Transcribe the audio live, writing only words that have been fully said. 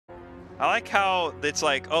I like how it's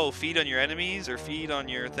like, oh, feed on your enemies or feed on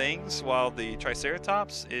your things, while the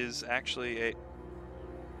Triceratops is actually a...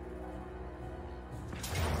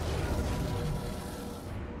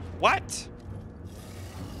 What?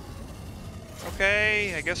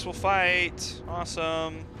 Okay, I guess we'll fight.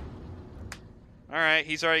 Awesome. Alright,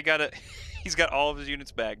 he's already got it. He's got all of his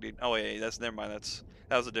units back, dude. Oh, wait, never mind.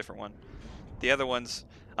 That was a different one. The other one's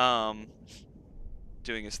doing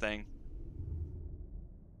his thing.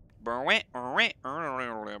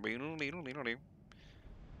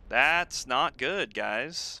 That's not good,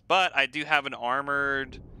 guys. But I do have an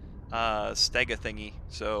armored stega thingy,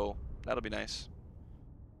 so that'll be nice.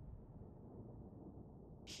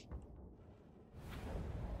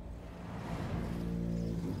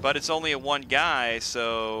 But it's only a one guy,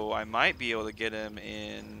 so I might be able to get him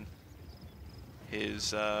in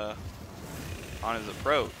his on his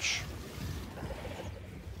approach.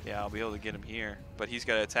 Yeah, I'll be able to get him here. But he's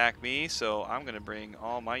got to attack me, so I'm going to bring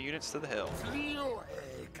all my units to the hill.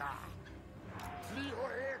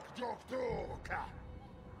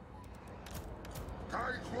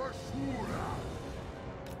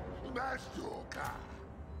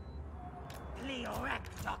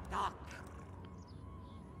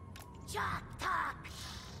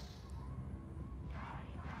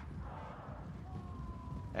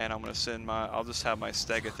 And I'm going to send I'll just have my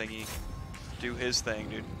stega thingy do his thing,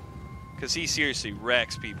 dude. Because he seriously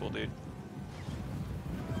wrecks people, dude.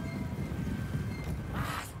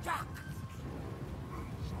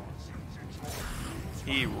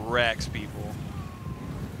 He wrecks people.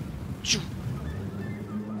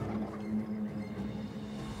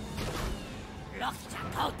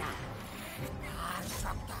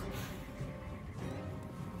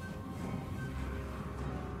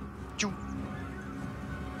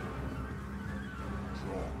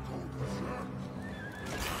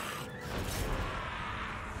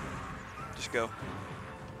 Just go.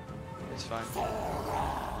 It's fine.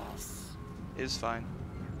 It's fine.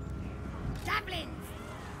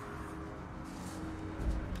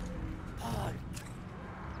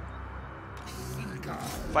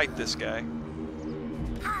 Fight this guy.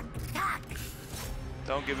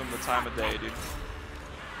 Don't give him the time of day, dude.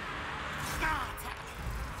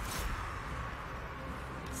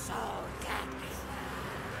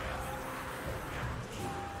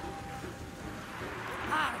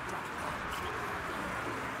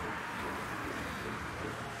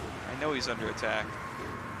 I know he's under attack.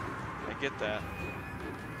 I get that.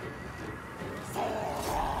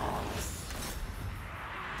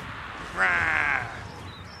 Rah!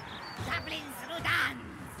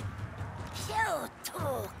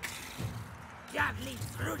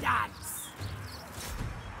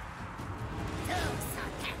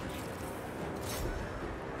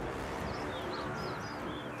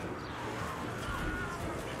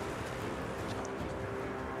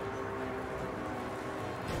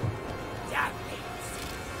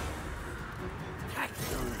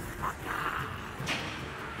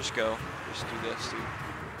 Just go. Just do this, dude.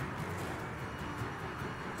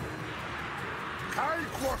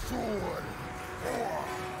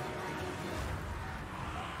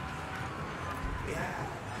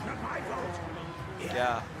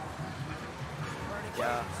 Yeah.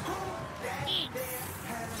 Yeah.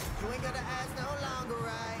 You ain't gotta ask no longer,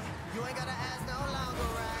 right? You ain't gotta ask no longer,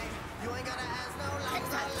 right? You ain't gotta ask no longer.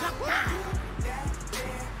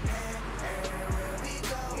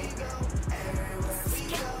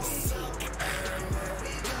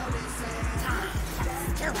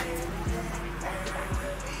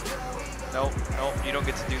 Nope, nope, you don't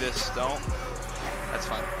get to do this. Don't. That's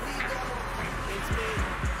fine.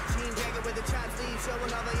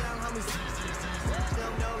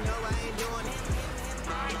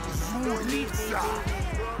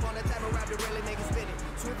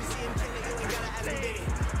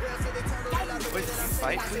 Wait, can you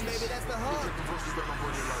fight, please?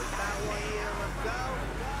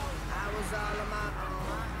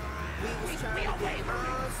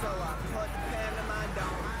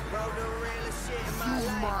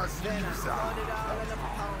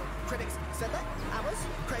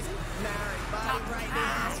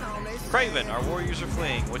 Craven, our warriors are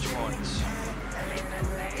fleeing. Which ones?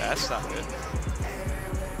 That's not good.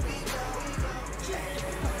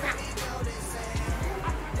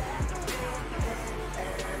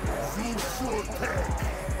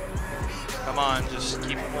 Come on, just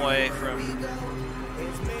keep him away from...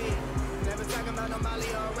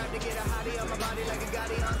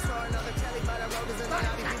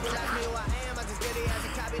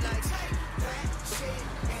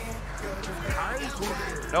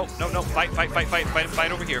 No, no, no, fight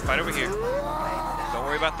over here, Don't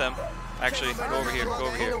worry about them. Actually, go over here. Go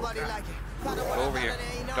over here. Go over here.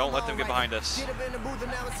 Don't let them get behind us.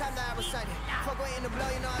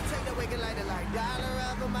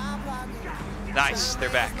 Nice. They're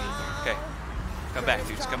back. Okay. Come back,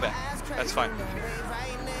 dudes. Come back. That's fine.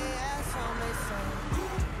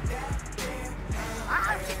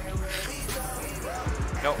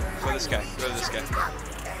 No, go to this guy. Go to this guy.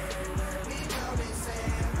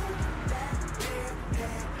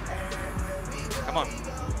 Come on.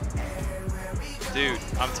 Dude,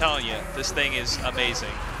 I'm telling you, this thing is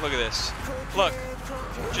amazing. Look at this. Look.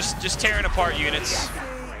 Just tearing apart units.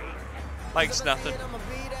 Like it's nothing.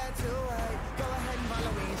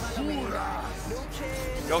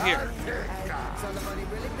 Go here.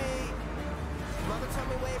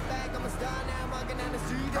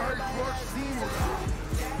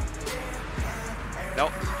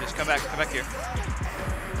 Nope, just come back here.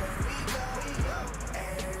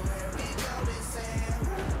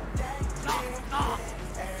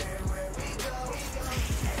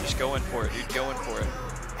 Just go in for it, dude. Go in for it.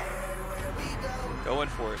 Go in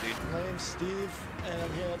for it, dude. My name's Steve, and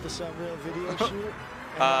I'm here at the Sunreal video shoot.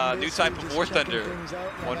 New type of War Thunder,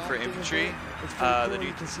 one for infantry.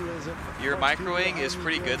 Your microwing is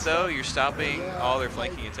pretty good though. You're stopping all their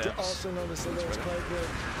flanking attempts. Also notice that there's quite a bit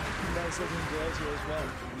nice looking girls here as well.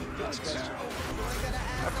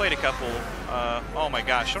 I played a couple. Oh my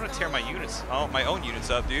gosh, I'm gonna tear my units, my own units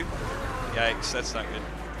up, dude. Yikes, that's not good.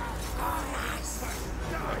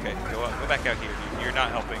 Okay, go back out here, dude. You're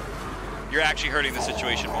not helping. You're actually hurting the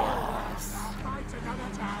situation more.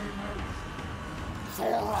 I'm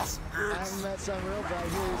that Sunreal guy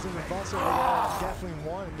here who's in the bus over there. I definitely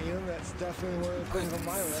want to meet him. That's definitely one of the things on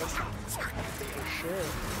my list. For sure.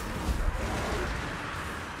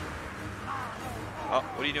 Oh,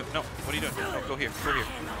 what are you doing? No, what are you doing? Oh, go here, go here.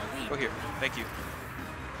 Go here. Thank you.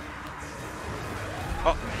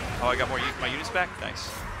 Oh, I got my units back? Nice.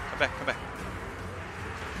 Come back, come back.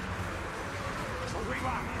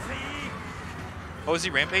 Oh, is he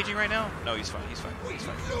rampaging right now? No, he's fine, he's fine, he's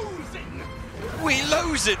fine. We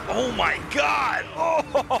lose it! Oh my god!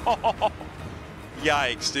 Oh!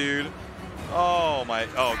 Yikes, dude. Oh my,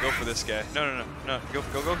 oh, go for this guy. No,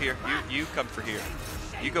 go here. You come for here.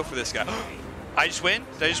 You go for this guy. I just win?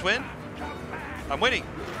 Did I just win? I'm winning.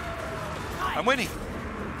 I'm winning.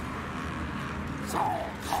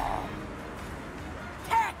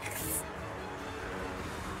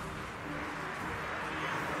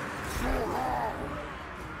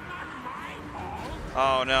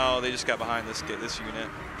 Oh no, they just got behind this unit.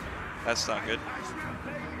 That's not good.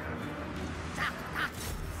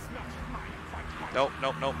 Nope,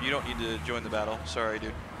 nope, nope. You don't need to join the battle. Sorry,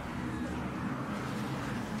 dude.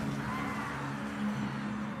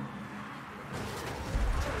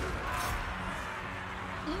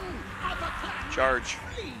 Charge.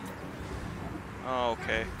 Oh,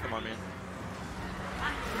 okay. Come on, man.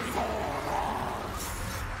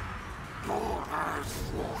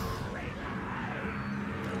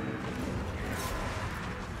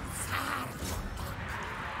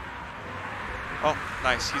 Oh,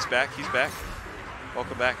 nice. He's back. He's back.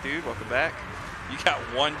 Welcome back, dude. Welcome back. You got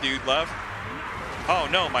one dude left. Oh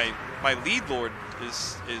no, my lead lord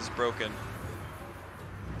is broken.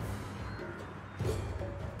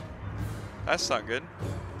 That's not good.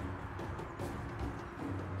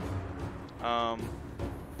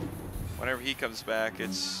 Whenever he comes back,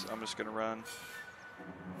 I'm just gonna run.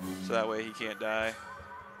 So that way he can't die.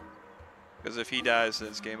 Because if he dies, then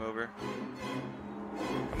it's game over.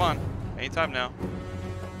 Come on. Anytime now.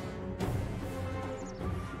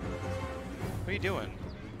 What are you doing?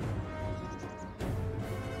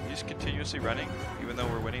 You just continuously running, even though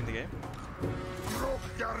we're winning the game?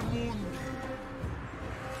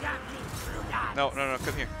 No,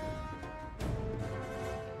 come here.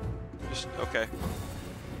 Just, okay.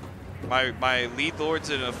 My lead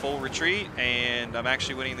lord's in a full retreat, and I'm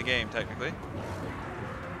actually winning the game, technically.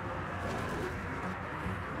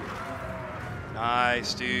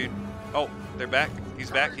 Nice, dude. Oh, they're back.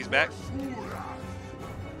 He's back. He's back.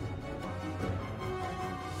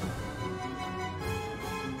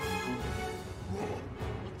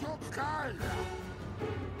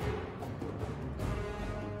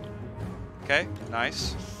 Okay,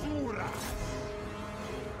 nice.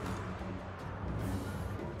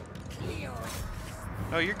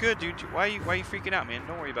 No, you're good, dude. Why are you freaking out, man?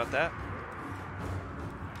 Don't worry about that.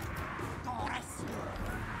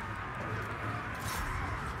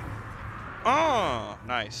 Oh,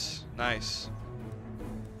 nice, nice.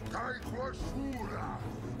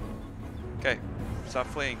 Okay, stop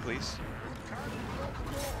fleeing, please.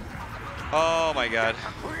 Oh my god.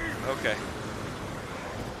 Okay.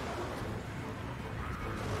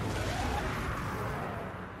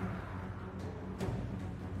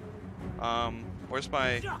 Where's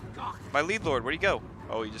my lead lord? Where'd he go?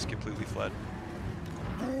 Oh, he just completely fled.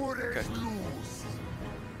 Okay.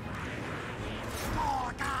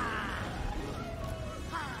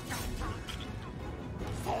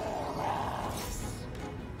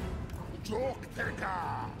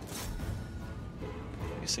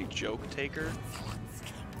 You say joke taker?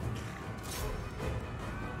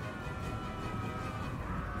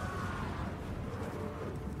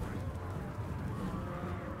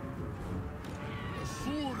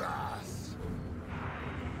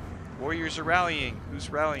 Warriors are rallying. Who's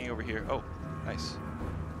rallying over here? Oh, nice.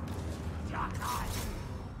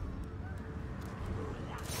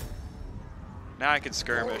 Now I can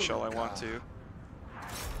skirmish all I want to.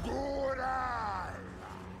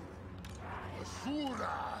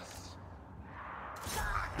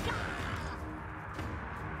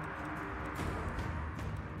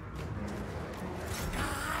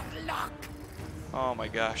 Oh my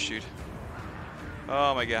gosh, dude.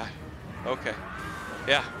 Oh my god. Okay.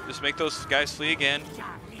 Yeah, just make those guys flee again.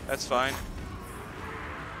 That's fine.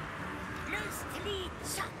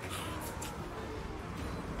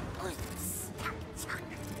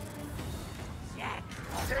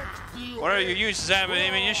 What are your uses of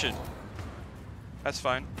ammunition? That's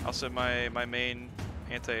fine. I'll send my main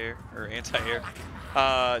anti-air or anti-air.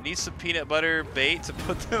 Need some peanut butter bait to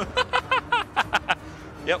put them.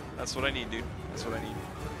 Yep, that's what I need, dude. That's what I need.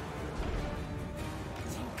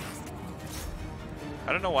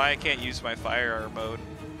 I don't know why I can't use my fire mode.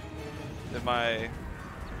 In my...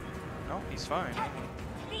 No, he's fine. I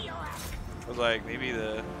was like, maybe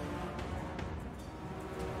the...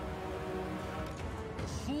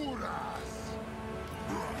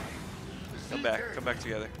 Come back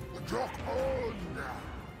together.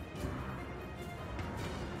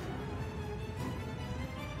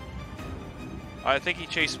 I think he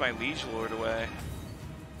chased my liege lord away.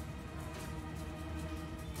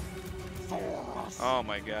 Oh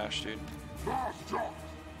my gosh, dude.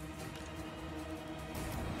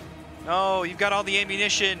 No, you've got all the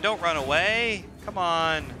ammunition. Don't run away. Come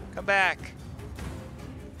on. Come back.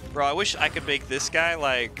 Bro, I wish I could make this guy,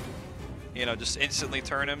 like, you know, just instantly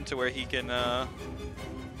turn him to where he can have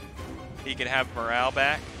morale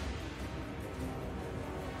back.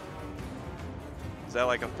 Is that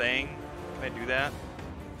like a thing? Can I do that?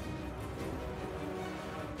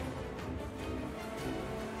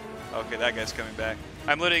 Okay, that guy's coming back.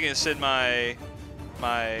 I'm literally gonna send my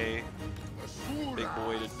big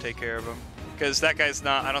boy to take care of him. Because that guy's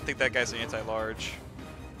not, I don't think that guy's an anti-large.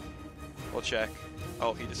 We'll check.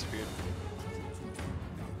 Oh, he disappeared.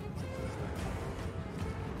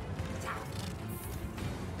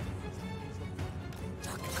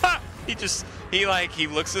 Ha! He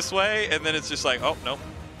looks this way and then it's just like, oh, nope.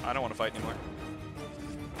 I don't want to fight anymore.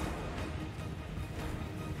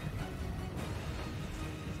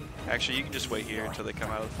 Actually, you can just wait here until they come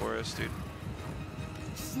out of the forest, dude.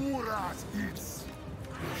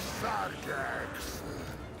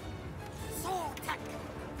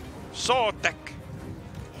 Sortek.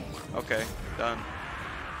 Okay, done.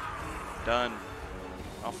 Done.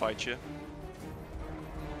 I'll fight you.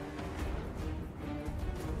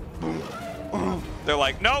 They're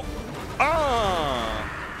like, nope. Ah.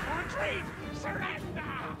 Retreat! Surrender!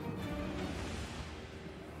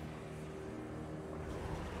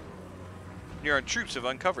 Your troops have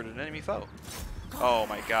uncovered an enemy foe. Oh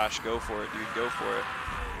my gosh, go for it, dude. Go for it.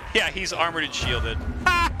 Yeah, he's armored and shielded.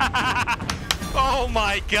 Oh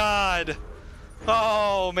my god.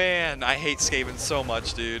 Oh man, I hate Skaven so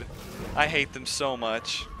much, dude. I hate them so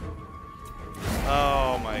much.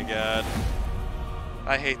 Oh my god.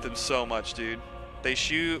 I hate them so much, dude. They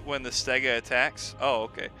shoot when the Stega attacks. Oh,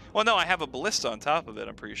 okay. Well, no, I have a ballista on top of it,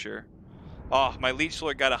 I'm pretty sure. Oh, my Leech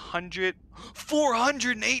Lord got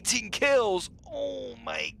 418 kills. Oh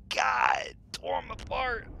my god. Tore him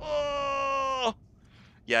apart. Oh.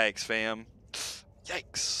 Yikes, fam.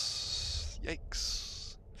 Yikes.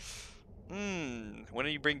 Yikes. When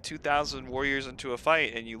you bring 2,000 warriors into a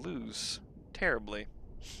fight and you lose terribly.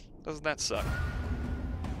 Doesn't that suck?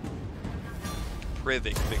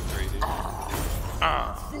 Private victory, dude.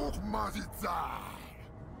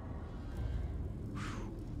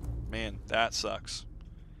 Man, that sucks.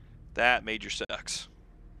 That major sucks.